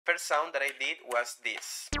First sound that I did was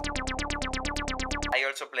this. I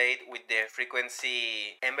also played with the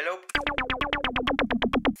frequency envelope.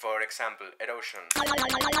 For example, erosion.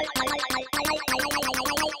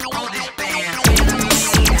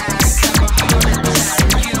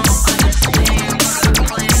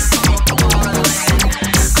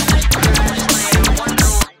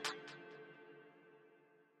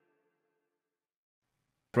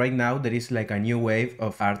 Right now there is like a new wave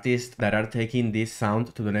of artists that are taking this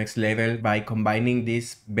sound to the next level by combining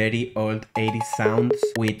these very old 80s sounds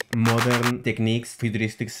with modern techniques,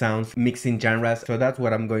 futuristic sounds, mixing genres. So that's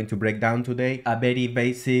what I'm going to break down today. A very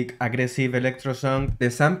basic, aggressive electro song. The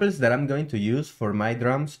samples that I'm going to use for my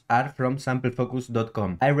drums are from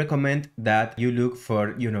samplefocus.com. I recommend that you look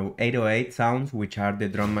for, 808 sounds, which are the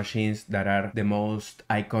drum machines that are the most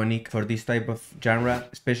iconic for this type of genre,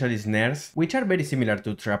 especially snares, which are very similar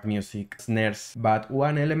to trap music snares, but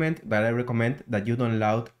one element that I recommend that you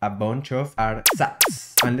download a bunch of are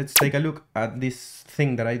saps. And let's take a look at this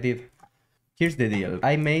thing that I did. Here's the deal.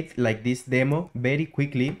 I made like this demo very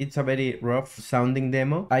quickly. It's a very rough sounding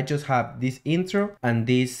demo. I just have this intro and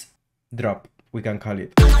this drop, we can call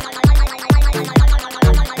it.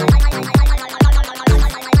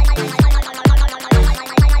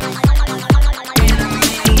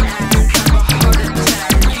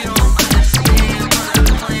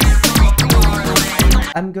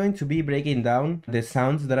 I'm going to be breaking down the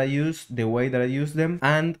sounds that I use, the way that I use them,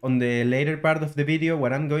 and on the later part of the video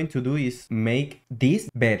what I'm going to do is make this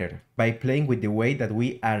better by playing with the way that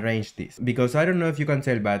we arrange this. Because I don't know if you can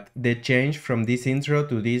tell, but the change from this intro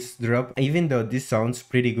to this drop, even though this sounds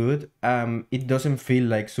pretty good, it doesn't feel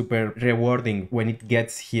like super rewarding when it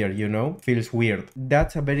gets here, feels weird.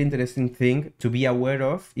 That's a very interesting thing to be aware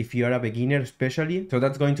of if you are a beginner especially, so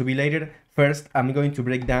that's going to be later. First, I'm going to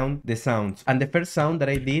break down the sounds, and the first sound that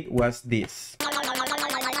I did was this.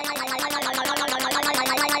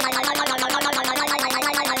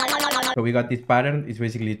 So we got this pattern, it's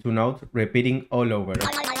basically 2 notes repeating all over.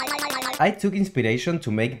 I took inspiration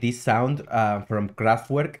to make this sound from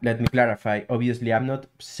Kraftwerk. Let me clarify, obviously I'm not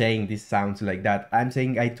saying this sounds like that, I'm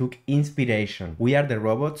saying I took inspiration. We Are the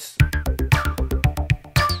Robots.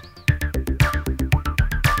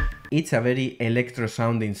 It's a very electro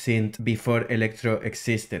sounding synth before electro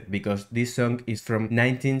existed, because this song is from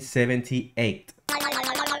 1978.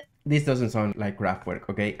 This doesn't sound like Kraftwerk,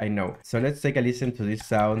 okay? I know. So let's take a listen to this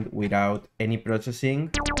sound without any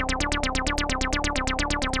processing.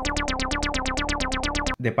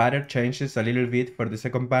 The pattern changes a little bit for the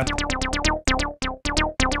second part,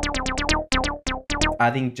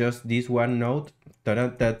 adding just this one note, but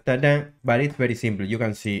it's very simple. You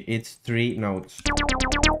can see it's 3 notes.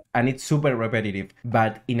 And it's super repetitive,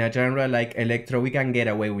 but in a genre like electro we can get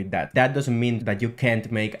away with that. That doesn't mean that you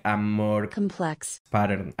can't make a more complex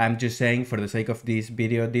pattern. I'm just saying for the sake of this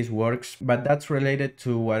video this works, but that's related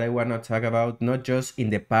to what I want to talk about, not just in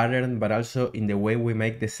the pattern but also in the way we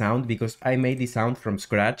make the sound, because I made the sound from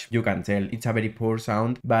scratch. You can tell it's a very poor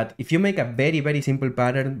sound, but if you make a very simple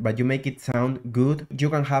pattern but you make it sound good, you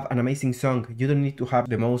can have an amazing song. You don't need to have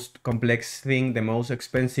the most complex thing, the most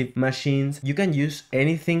expensive machines. You can use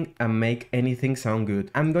anything and make anything sound good.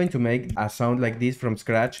 I'm going to make a sound like this from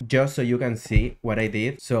scratch just so you can see what I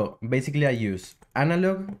did. So basically I use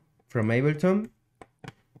analog from Ableton.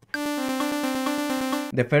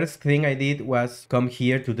 The first thing I did was come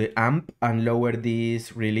here to the amp and lower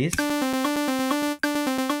this release,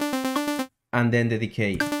 and then the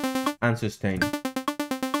decay and sustain.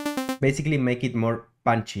 Basically make it more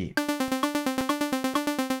punchy.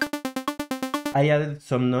 I added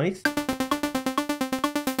some noise.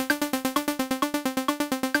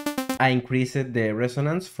 I increased the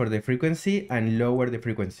resonance for the frequency and lowered the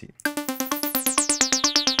frequency.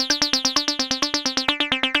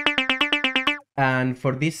 And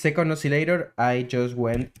for this second oscillator, I just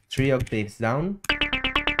went 3 octaves down.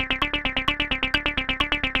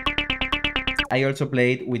 I also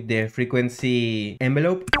played with the frequency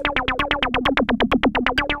envelope,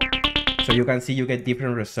 so you can see you get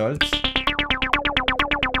different results.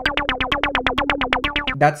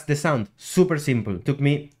 That's the sound, super simple, took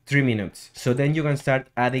me 3 minutes. So then you can start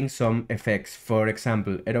adding some effects, for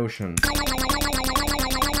example, erosion.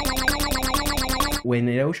 When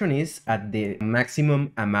erosion is at the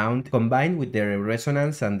maximum amount, combined with the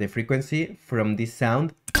resonance and the frequency from this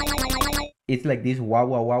sound, it's like this wah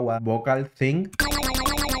wah wah wah vocal thing.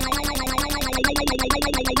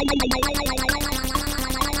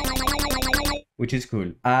 Which is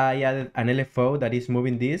cool. I added an LFO that is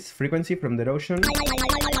moving this frequency from the erosion.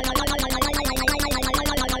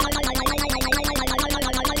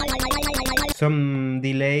 Some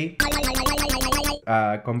delay,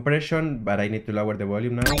 compression, but I need to lower the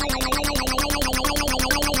volume now.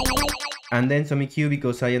 And then some EQ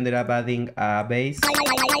because I ended up adding a bass.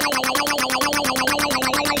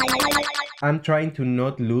 I'm trying to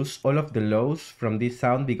not lose all of the lows from this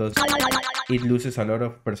sound because it loses a lot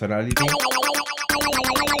of personality.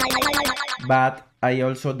 But I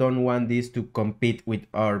also don't want this to compete with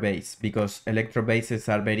our bass because electro basses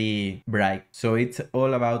are very bright. So it's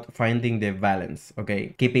all about finding the balance,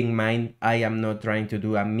 okay? Keep in mind, I am not trying to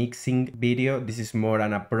do a mixing video. This is more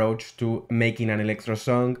an approach to making an electro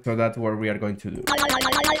song. So that's what we are going to do.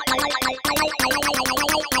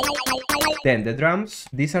 Then the drums,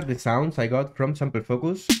 these are the sounds I got from Sample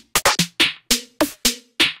Focus.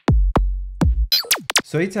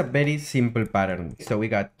 So it's a very simple pattern. So we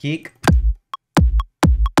got kick.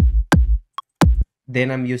 Then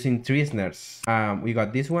I'm using 3 snares. We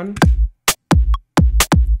got this one.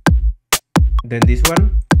 Then this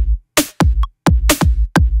one.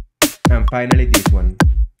 And finally this one.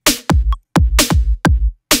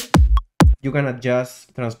 You can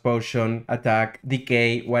adjust transposition, attack,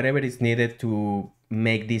 decay, whatever is needed to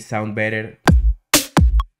make this sound better.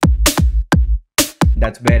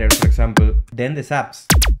 That's better, for example. Then the saps.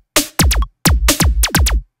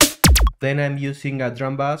 Then I'm using a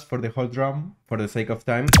drum bass for the whole drum, for the sake of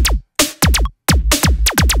time.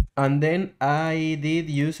 And then I did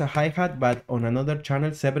use a hi-hat, but on another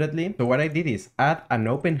channel separately. So what I did is add an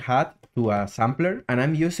open hat to a sampler, and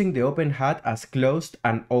I'm using the open hat as closed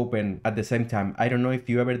and open at the same time. I don't know if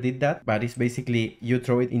you ever did that, but it's basically you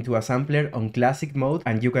throw it into a sampler on classic mode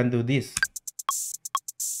and you can do this.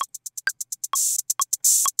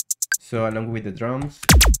 So along with the drums.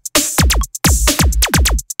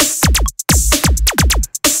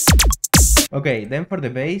 Okay, then for the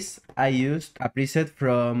bass, I used a preset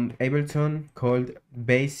from Ableton called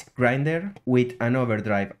Bass Grinder with an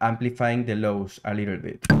overdrive, amplifying the lows a little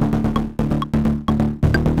bit.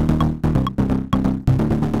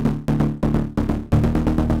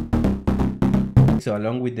 So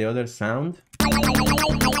along with the other sound.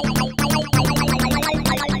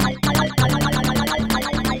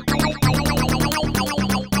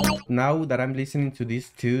 Now that I'm listening to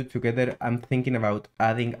these two together, I'm thinking about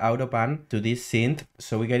adding autopan to this synth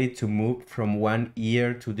so we get it to move from one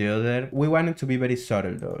ear to the other. We want it to be very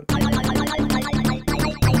subtle though.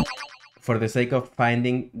 For the sake of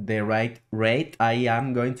finding the right rate, I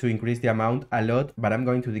am going to increase the amount a lot, but I'm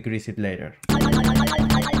going to decrease it later.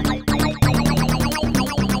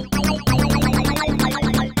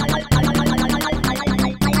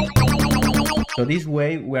 So this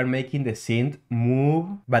way we are making the synth move,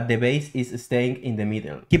 but the bass is staying in the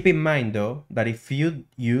middle. Keep in mind though, that if you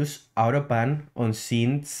use autopan on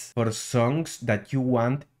synths for songs that you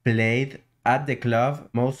want played at the club,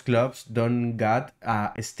 most clubs don't got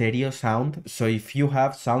a stereo sound. So if you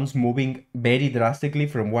have sounds moving very drastically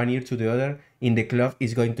from one ear to the other, in the club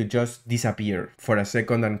is going to just disappear for a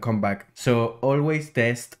second and come back. So always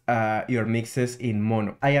test your mixes in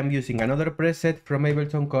mono. I am using another preset from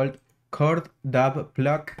Ableton called Chord Dub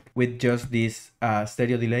Plug with just this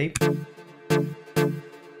stereo delay.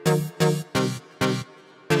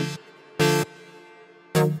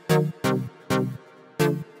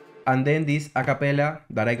 And then this acapella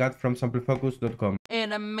that I got from samplefocus.com.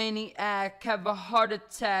 And a maniac have a heart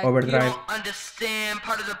attack. Overdrive. You don't understand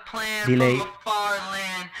part of the plan. Delay. From a far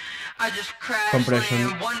land. I just crashed Compression.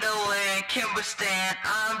 land, Wonderland can't withstand.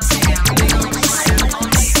 I'm damn, they don't plan. On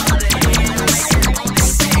the other hand, make it only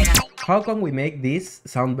stand. How can we make this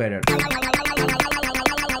sound better?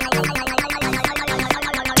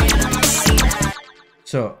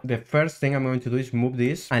 So the first thing I'm going to do is move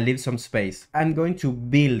this and leave some space. I'm going to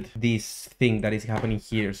build this thing that is happening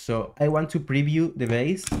here. So I want to preview the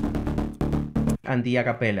bass and the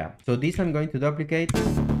acapella. So this I'm going to duplicate.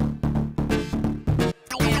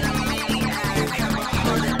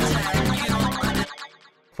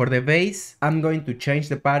 For the bass, I'm going to change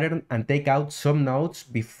the pattern and take out some notes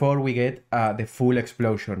before we get the full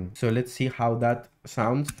explosion. So let's see how that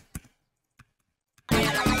sounds.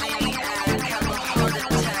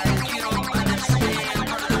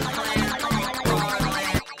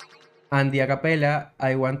 And the acapella,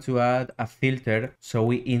 I want to add a filter, so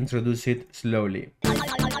we introduce it slowly.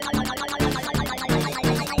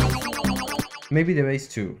 Maybe the bass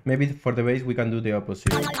too. Maybe for the bass we can do the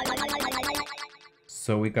opposite.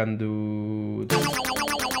 So we can do...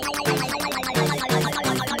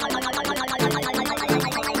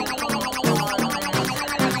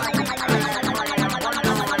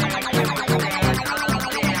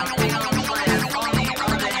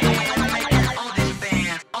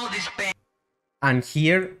 And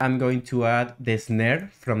here I'm going to add the snare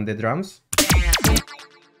from the drums.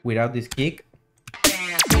 without this kick,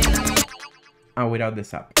 and without the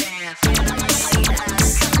sub.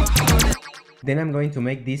 Then I'm going to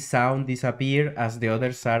make this sound disappear as the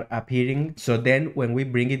others are appearing. So then when we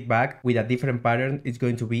bring it back with a different pattern, it's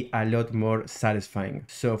going to be a lot more satisfying.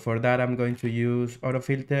 So for that, I'm going to use auto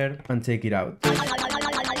filter and take it out.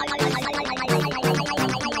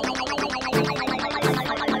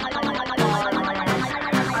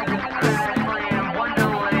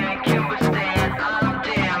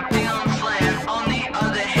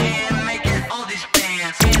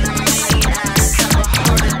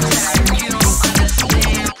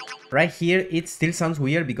 Right here, it still sounds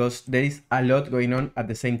weird because there is a lot going on at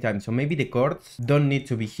the same time. So maybe the chords don't need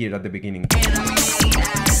to be here at the beginning.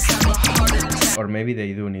 Or maybe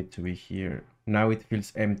they do need to be here. Now it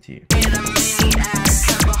feels empty.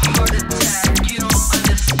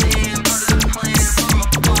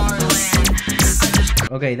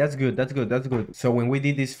 Okay, that's good, that's good, that's good. So when we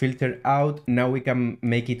did this filter out, now we can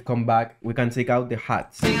make it come back. We can take out the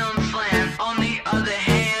hats.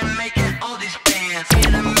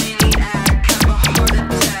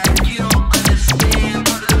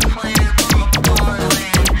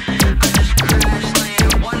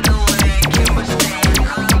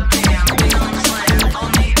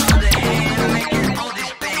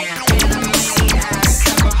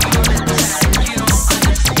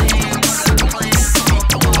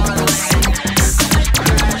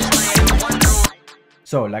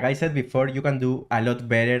 So, like I said before, you can do a lot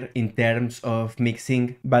better in terms of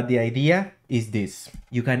mixing, but the idea is this.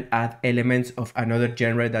 You can add elements of another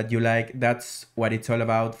genre that you like. That's what it's all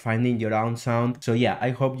about, finding your own sound. So yeah, I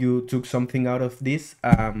hope you took something out of this.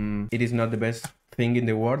 It is not the best thing in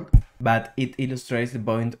the world, but it illustrates the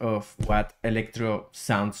point of what electro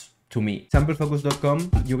sounds to me.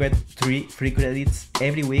 Samplefocus.com, you get 3 free credits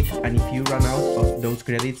every week, and if you run out of those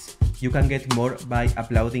credits, you can get more by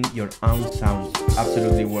uploading your own sounds.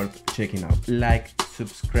 Absolutely worth checking out. Like,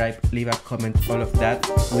 subscribe, leave a comment, all of that.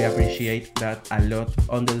 We appreciate that a lot.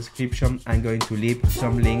 On the description, I'm going to leave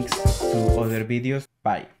some links to other videos.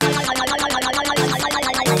 Bye.